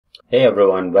Hey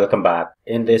everyone, welcome back.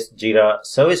 In this Jira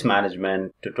Service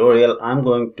Management tutorial, I'm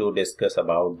going to discuss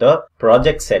about the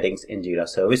project settings in Jira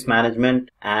Service Management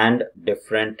and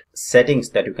different settings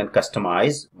that you can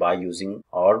customize by using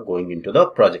or going into the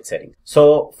project settings.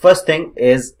 So first thing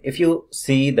is, if you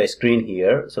see the screen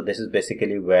here, so this is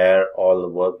basically where all the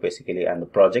work basically and the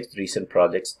projects, recent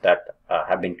projects that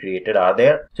have been created are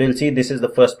there. So you'll see this is the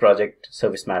first project,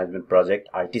 service management project,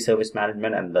 IT service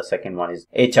management, and the second one is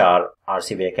HR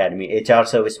RCV Academy HR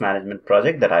service management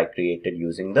project that I created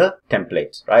using the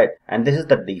templates, right? And this is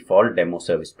the default demo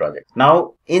service project.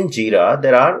 Now in Jira,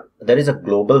 there is a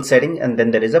global setting and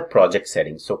then there is a project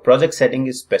setting. So project setting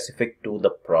is specific to the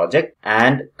project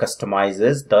and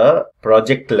customizes the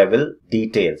project level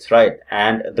details, right?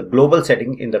 And the global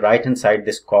setting in the right hand side,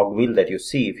 this cogwheel that you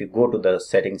see, if you go to the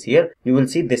settings here, you will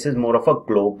see this is more of a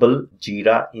global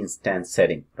Jira instance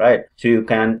setting, right? So you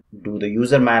can do the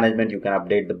user management, you can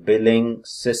update the billing,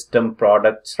 system,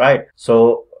 products, right?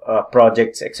 So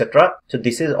projects, etc. So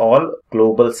this is all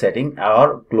global setting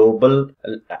or global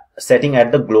setting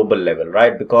at the global level,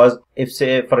 right? Because if,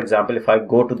 say for example, if I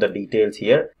go to the details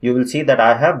here, you will see that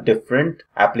I have different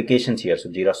applications here. So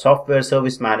Jira software,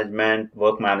 service management,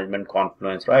 work management,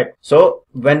 Confluence, right? So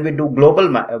when we do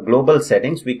global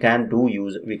settings, we can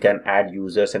add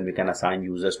users and we can assign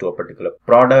users to a particular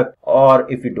product.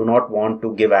 Or if you do not want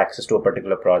to give access to a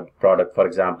particular product, for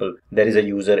example, there is a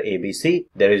user ABC,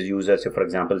 there is user, say for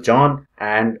example John,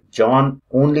 and John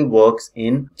only works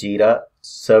in Jira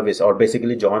service, or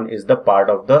basically John is the part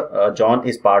of the John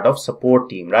is part of support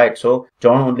team, right? So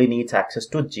John only needs access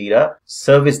to Jira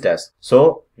service desk.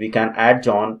 So we can add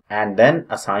John and then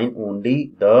assign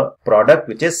only the product,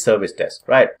 which is service desk,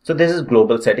 right? So this is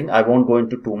global setting. I won't go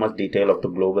into too much detail of the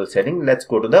global setting. Let's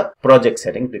go to the project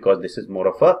setting because this is more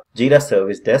of a Jira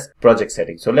service desk project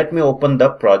setting. So let me open the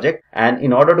project, and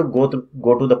in order to go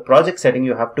to the project setting,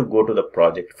 you have to go to the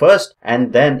project first,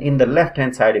 and then in the left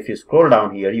hand side, if you scroll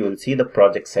down here, you will see the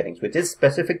project settings, which is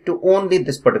specific to only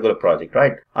this particular project,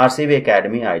 right? RCV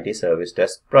Academy IT service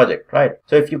desk project, right?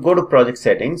 So if you go to project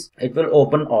settings, it will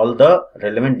open all the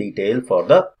relevant detail for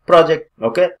the project.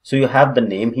 Okay, so you have the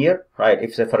name here, right?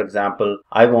 If say for example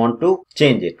I want to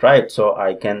change it, right? So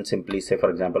I can simply say, for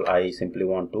example, I simply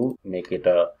want to make it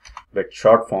a bit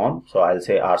short form, so I'll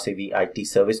say RCV IT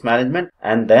service management,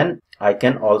 and then I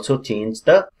can also change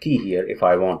the key here if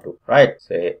I want to, right?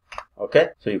 Say okay,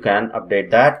 so you can update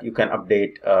that. You can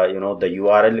update the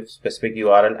URL, if specific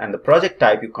URL, and the project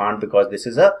type you can't, because this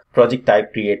is a project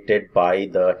type created by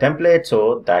the template,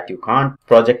 so that you can't.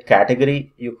 Project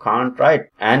category you can't, right?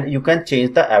 And you can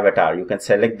change the avatar. You can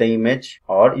select the image,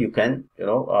 or you can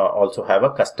also have a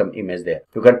custom image there.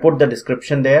 You can put the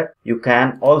description there. You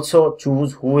can also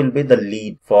choose who will be the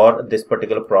lead for this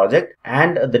particular project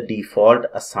and the default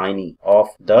assignee of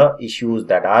the issues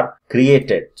that are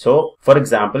created. So for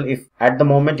example, if at the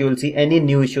moment you will see any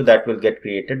new issue that will get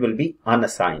created will be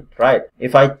unassigned, right?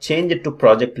 If I change it to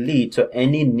project lead, so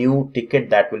any new ticket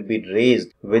that will be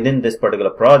raised within this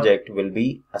particular project will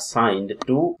be assigned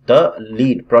to the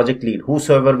lead, project lead,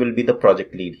 whosoever will be the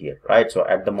project lead here, right? So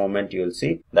at the moment you will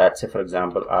see that, say for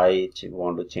example, I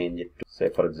want to change it to, say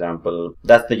for example,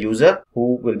 that's the user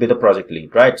who will be the project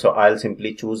lead, right? So I'll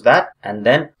simply choose that and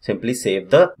then simply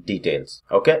save the details.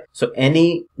 Okay, so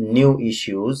any new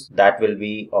issues that will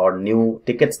be, or new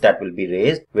tickets that will be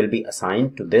raised, will be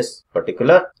assigned to this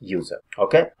particular user.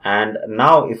 Okay, and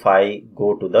now if I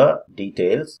go to the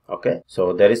details, okay,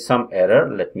 so there is some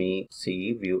error. Let me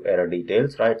see, view error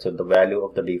details, right? So the value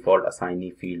of the default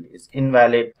assignee field is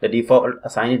invalid. The default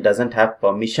assignee doesn't have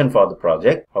permission for the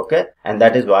project, okay, and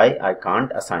that is why I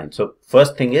can't assign. So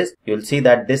first thing is, you'll see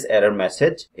that this error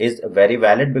message is very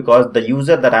valid because the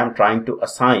user that I'm trying to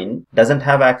assign doesn't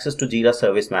have access to Jira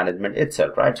Service Management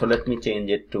itself, right? So let me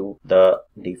change it to the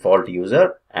default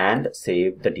user and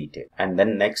save the detail, and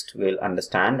then next we'll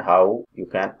understand how you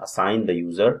can assign the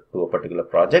user to a particular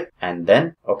project. And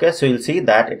then okay, so you'll see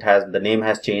that it has, the name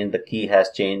has changed, the key has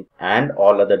changed, and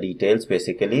all other details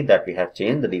basically that we have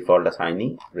changed, the default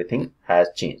assignee, everything has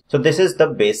changed. So this is the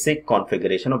basic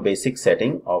configuration or basic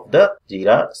setting of the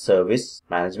Jira Service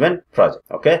Management project.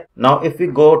 Okay, now if we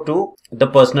go to the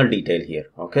personal detail here,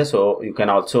 okay, so you can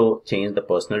also change the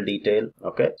personal detail.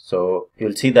 Okay, so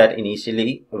you'll see that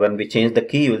initially when we change the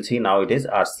key, you will see now it is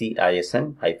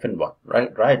RCISM-1,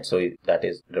 right? So that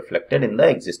is reflected in the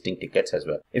existing tickets as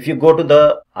well. If you go to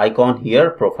the icon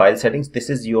here, profile settings, this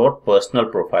is your personal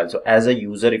profile. So as a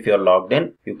user, if you're logged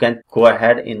in, you can go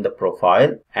ahead in the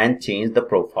profile and change the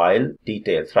profile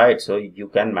details, right? So you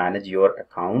can manage your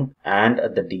account and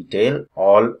the detail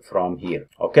all from here.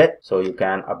 Okay, so you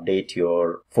can update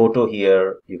your photo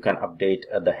here. You can update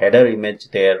the header image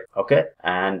there. Okay,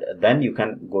 and then you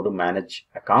can go to manage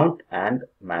account and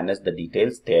manage the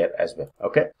details there as well.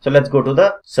 Okay, so let's go to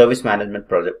the service management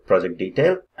project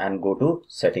detail and go to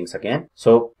settings again.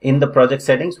 So in the project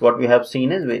settings, what we have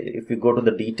seen is if we go to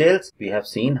the details, we have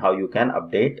seen how you can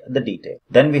update the detail.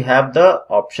 Then we have the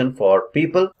option for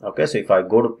people. Okay, so if I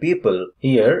go to people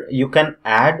here, you can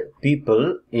add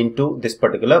people into this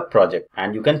particular project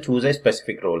and you can choose a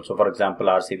specific role. So for example,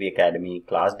 RCV Academy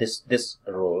class, this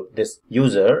role, this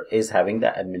user is having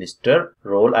the administrator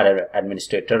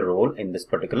role in this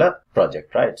particular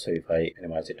project, right? So if I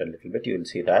minimize it a little bit, you will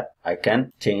see that I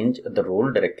can change the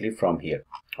role directly from here.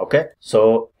 Okay,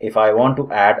 so if I want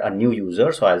to add a new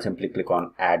user, so I'll simply click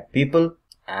on add people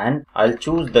and I'll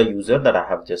choose the user that I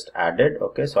have just added.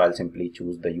 Okay, so I'll simply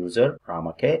choose the user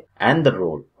Rama K and the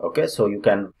role. Okay, so you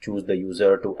can choose the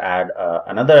user to add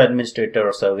another administrator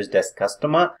or service desk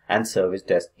customer and service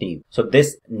desk team. So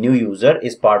this new user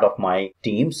is part of my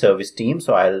team, service team,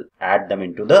 so I'll add them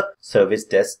into the service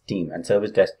desk team, and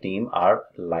service desk team are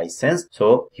licensed,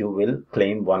 so you will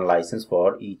claim one license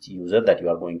for each user that you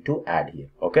are going to add here.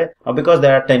 Okay, now because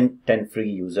there are 10 free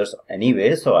users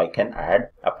anyway, so I can add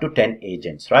up to 10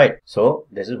 agents, right? So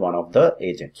this is one of the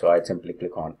agents, so I simply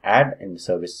click on add in the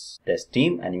service desk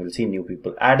team and you will see new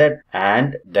people added,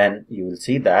 and then you will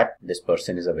see that this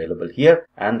person is available here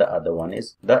and the other one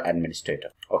is the administrator.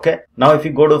 Okay, now if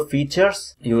you go to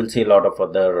features, you will see a lot of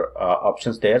other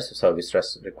options there. So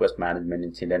service request management,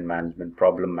 incident management,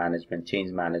 problem management,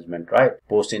 change management, right?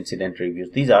 Post incident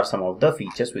reviews. These are some of the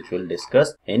features which we'll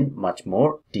discuss in much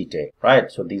more detail, right?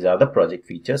 So these are the project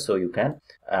features, so you can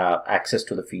access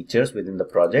to the features within the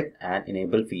project, and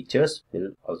enable features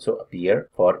will also appear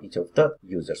for each of the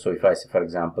users. So if I say, for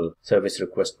example, service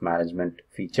request management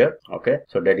feature, okay,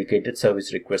 so dedicated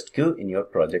service request queue in your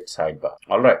project sidebar.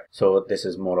 All right, so this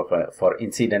is more of a for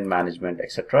incident management,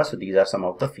 etc. So these are some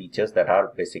of the features that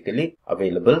are basically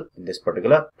available in this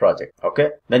particular project. Okay,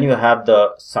 then you have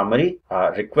the summary,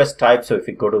 request type. So if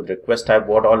you go to the request type,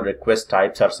 what all request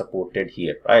types are supported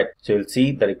here, right? So you'll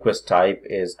see the request type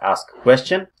is ask a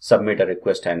question, submit a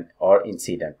request, and or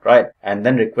incident, right? And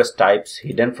then request types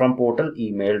hidden from portal,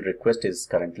 email request is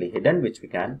currently hidden, which we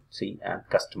can see and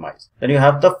customize. Then you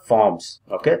have the forms.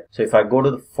 Okay, so if I go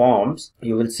to the forms,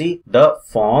 you will see the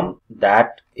form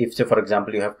that if, say, for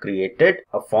example, you have created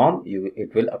a form,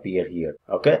 it will appear here.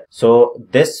 Okay, so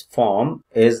this form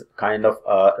is kind of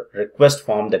a request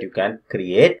form that you can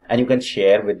create and you can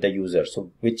share with the user,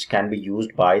 so which can be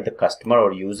used by the customer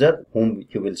or user whom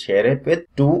you will share it with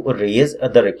to raise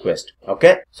the request.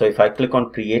 Okay, so if I click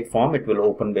on create form, it will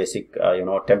open basic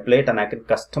template, and I can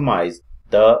customize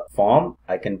the form.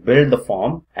 I can build the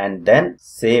form and then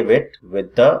save it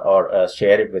with the or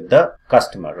share it with the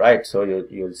customer, right? So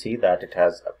you'll see that it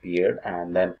has appeared,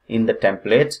 and then in the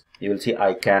templates you will see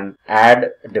I can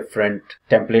add different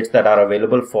templates that are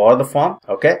available for the form.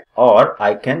 Okay, or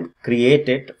I can create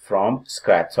it from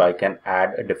scratch, so I can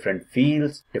add different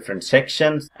fields, different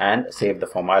sections, and save the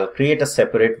form. I'll create a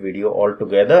separate video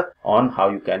altogether on how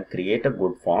you can create a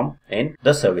good form in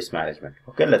the service management.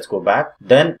 Okay, let's go back.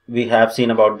 Then we have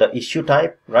seen about the issue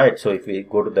type, right? So if we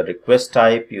go to the request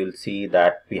type, you'll see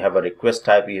that we have a request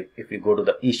type. If we go to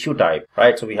the issue type,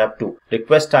 right, so we have two,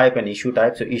 request type and issue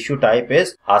type. So issue type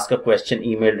is ask a question,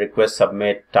 email request,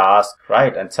 submit, task,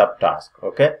 right, and subtask.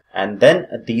 Okay, and then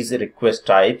these request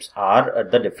types are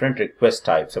the different request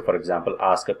types. So for example,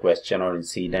 ask a question or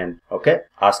incident. Okay,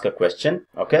 ask a question,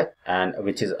 okay, and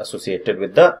which is associated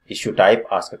with the issue type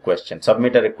ask a question.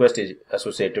 Submit a request is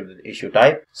associated with the issue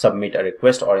type submit a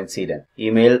request or incident.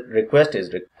 Email request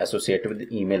is associated with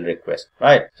the email request,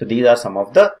 right? So these are some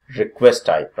of the request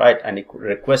type, right? And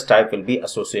request type will be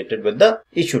associated with the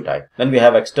issue type. Then we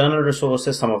have external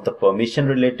resources, some of the permission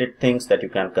related things that you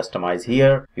can customize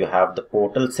here. You have the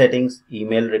portal settings,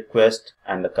 email request,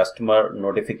 and the customer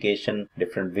notification,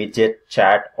 different widget,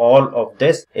 chat. All of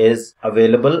this is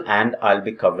available and I'll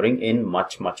be covering in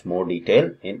much more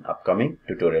detail in upcoming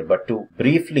tutorial. But to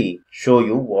briefly show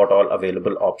you what all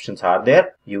available options are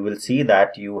there, you will see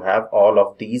that you have all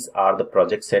of these are the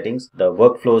project settings, the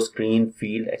workflow screen,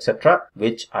 field, etc.,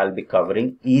 which I'll be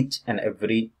covering each and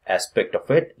every aspect of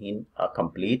it in a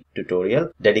complete tutorial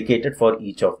dedicated for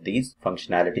each of these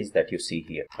functionalities that you see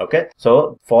here. Okay,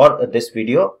 so for this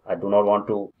video, I do not want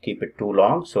to keep it too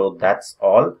long, so that's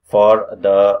all for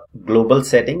the global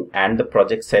setting and the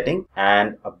project setting,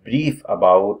 and a brief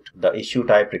about the issue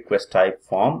type, request type,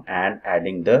 form, and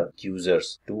adding the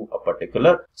users to a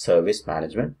particular service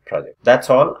management project. That's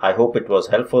all. I hope it was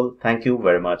helpful. Thank you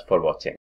very much for watching.